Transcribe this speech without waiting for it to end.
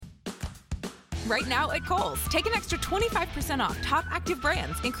Right now at Kohl's, take an extra 25% off top active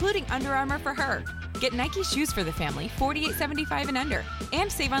brands, including Under Armour for her. Get Nike shoes for the family, $48.75 and under,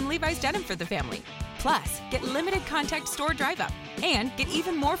 and save on Levi's denim for the family. Plus, get limited contact store drive-up, and get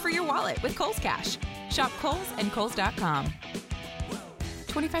even more for your wallet with Kohl's Cash. Shop Kohl's and Kohl's.com.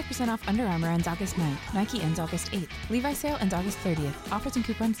 25% off Under Armour ends August 9th. Nike ends August 8th. Levi's sale ends August 30th. Offers and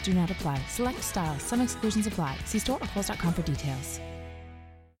coupons do not apply. Select styles. Some exclusions apply. See store or Kohl's.com for details.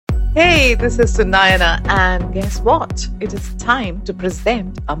 Hey, this is Sunayana, and guess what? It is time to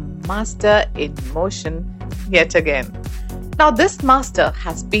present a master in motion yet again. Now, this master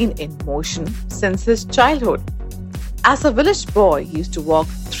has been in motion since his childhood. As a village boy, he used to walk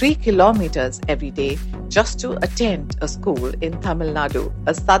 3 kilometers every day just to attend a school in Tamil Nadu,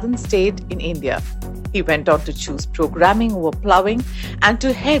 a southern state in India. He went on to choose programming over ploughing and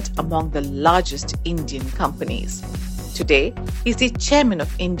to head among the largest Indian companies. Today, he's the chairman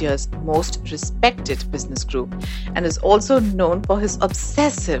of India's most respected business group and is also known for his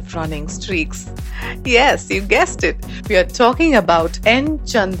obsessive running streaks. Yes, you guessed it. We are talking about N.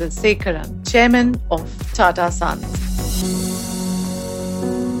 Chandrasekaran, chairman of Tata Sons.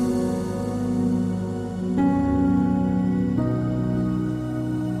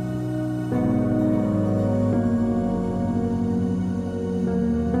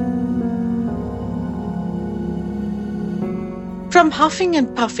 From huffing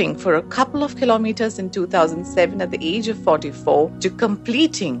and puffing for a couple of kilometers in 2007 at the age of 44 to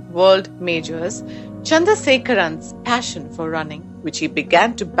completing world majors, Chandrasekaran's passion for running, which he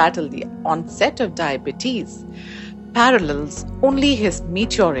began to battle the onset of diabetes, parallels only his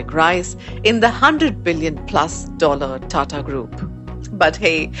meteoric rise in the $100 billion+ Tata Group. But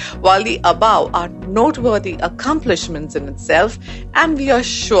hey, while the above are noteworthy accomplishments in itself, and we are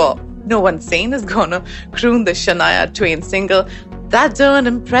sure no one sane is gonna croon the Shania Twain single, "That don't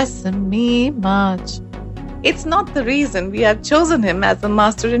impress me much," it's not the reason we have chosen him as a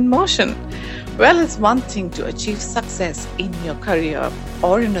master in motion. Well, it's one thing to achieve success in your career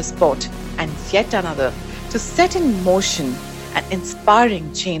or in a sport, and yet another to set in motion an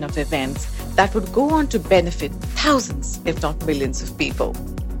inspiring chain of events that would go on to benefit thousands, if not millions of people.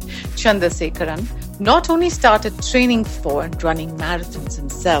 Chandrasekaran not only started training for and running marathons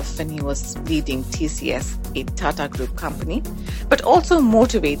himself when he was leading TCS, a Tata Group company, but also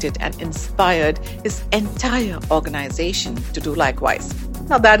motivated and inspired his entire organization to do likewise.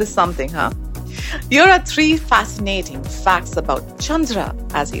 Now that is something, huh? Here are 3 fascinating facts about Chandra,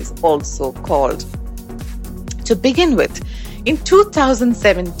 as he is also called. To begin with, in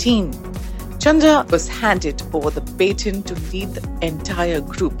 2017, Chandra was handed over the baton to lead the entire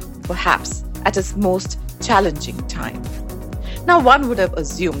group, perhaps at its most challenging time. Now, one would have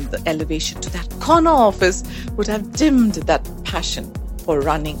assumed the elevation to that corner office would have dimmed that passion for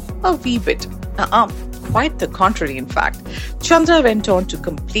running a wee bit. Quite the contrary, in fact. Chandra went on to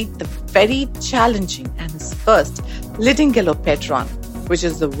complete the very challenging and his first Lidingelo-Pet run, which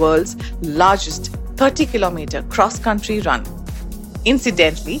is the world's largest 30-kilometer cross-country run.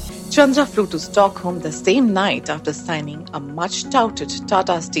 Incidentally, Chandra flew to Stockholm the same night after signing a much-touted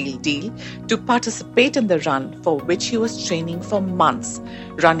Tata Steel deal to participate in the run, for which he was training for months,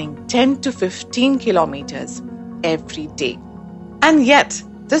 running 10 to 15 kilometers every day. And yet,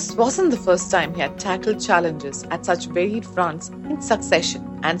 this wasn't the first time he had tackled challenges at such varied fronts in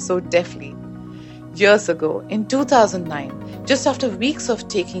succession and so deftly. Years ago, in 2009, just after weeks of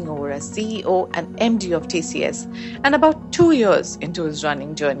taking over as CEO and MD of TCS, and about 2 years into his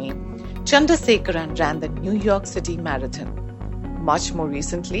running journey, Chandrasekaran ran the New York City Marathon. Much more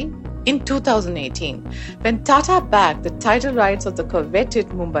recently, in 2018, when Tata bagged the title rights of the coveted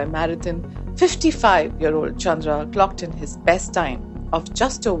Mumbai Marathon, 55-year-old Chandra clocked in his best time of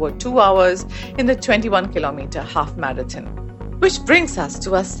just over 2 hours in the 21-kilometer half marathon. Which brings us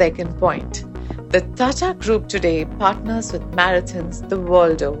to our second point. The Tata Group today partners with marathons the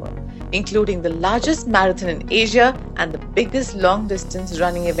world over, including the largest marathon in Asia and the biggest long-distance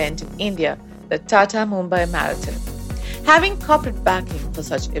running event in India, the Tata Mumbai Marathon. Having corporate backing for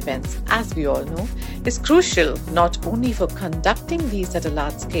such events, as we all know, is crucial not only for conducting these at a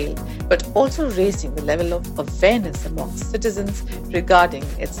large scale, but also raising the level of awareness amongst citizens regarding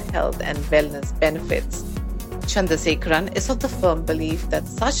its health and wellness benefits. Chandrasekaran is of the firm belief that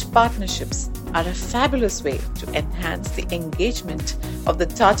such partnerships are a fabulous way to enhance the engagement of the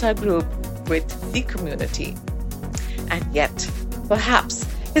Tata Group with the community. And yet, perhaps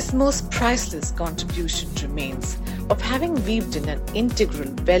his most priceless contribution remains of having weaved in an integral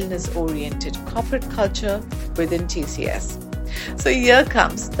wellness-oriented corporate culture within TCS. So here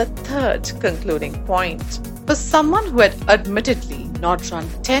comes the third concluding point. For someone who had admittedly not run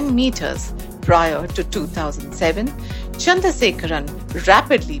 10 meters Prior to 2007, Chandrasekaran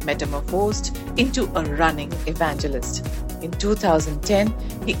rapidly metamorphosed into a running evangelist. In 2010,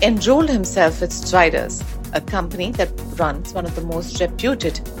 he enrolled himself with Striders, a company that runs one of the most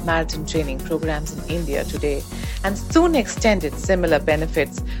reputed marathon training programs in India today, and soon extended similar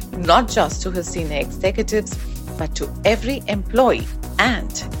benefits not just to his senior executives, but to every employee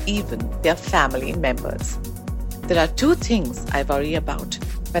and even their family members. There are two things I worry about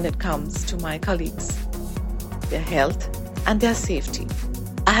when it comes to my colleagues: their health and their safety.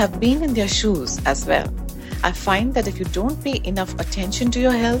 I have been in their shoes as well. I find that if you don't pay enough attention to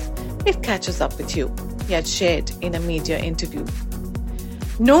your health, it catches up with you, he had shared in a media interview.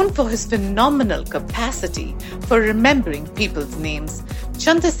 Known for his phenomenal capacity for remembering people's names,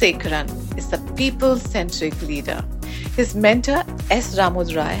 Chandrasekaran is a people-centric leader. His mentor S.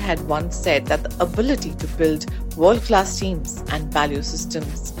 Ramudurai had once said that the ability to build world-class teams and value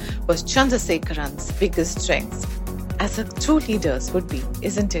systems was Chandrasekaran's biggest strength. As a true leaders would be,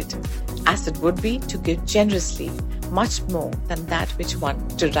 isn't it? As it would be to give generously, much more than that which one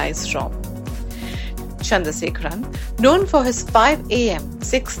derives from. Chandrasekaran, known for his 5 a.m.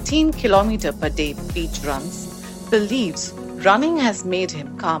 16 km per day beach runs, believes running has made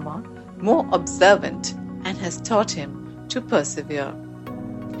him calmer, more observant, and has taught him to persevere.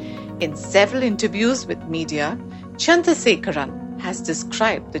 In several interviews with media, Chandrasekaran has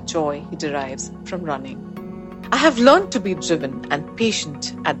described the joy he derives from running. I have learned to be driven and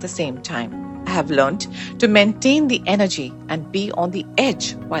patient at the same time. I have learned to maintain the energy and be on the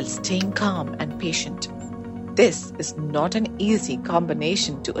edge while staying calm and patient. This is not an easy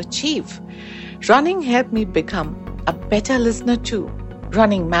combination to achieve. Running helped me become a better listener too.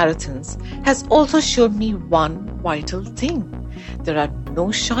 Running marathons has also shown me one vital thing. There are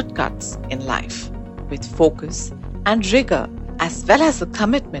no shortcuts in life. With focus and rigor, as well as a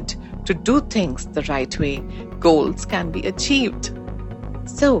commitment to do things the right way, goals can be achieved.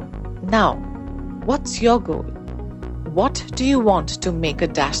 So, now, what's your goal? What do you want to make a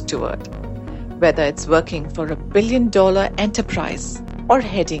dash toward? Whether it's working for $1 billion enterprise or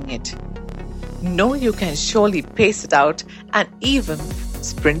heading it, know you can surely pace it out and even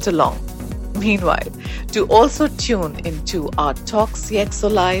sprint along. Meanwhile, do also tune into our Talk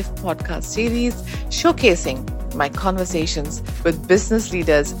CXO Life podcast series showcasing my conversations with business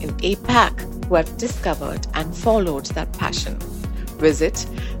leaders in APAC who have discovered and followed that passion. Visit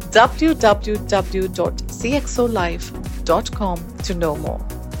www.cxolife.com to know more.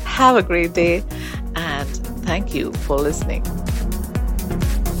 Have a great day and thank you for listening.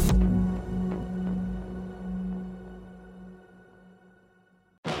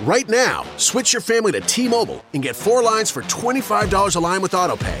 Right now, switch your family to T-Mobile and get 4 lines for $25 a line with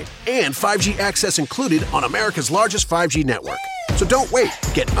AutoPay and 5G access included on America's largest 5G network. So don't wait.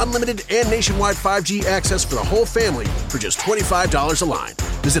 Get unlimited and nationwide 5G access for the whole family for just $25 a line.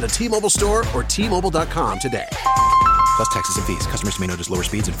 Visit a T-Mobile store or T-Mobile.com today. Plus taxes and fees. Customers may notice lower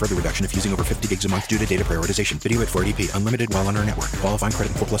speeds and further reduction if using over 50 gigs a month due to data prioritization. Video at 480p. Unlimited while on our network. Qualifying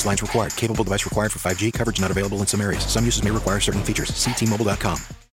credit and 4+ lines required. Capable device required for 5G. Coverage not available in some areas. Some uses may require certain features. See T-Mobile.com.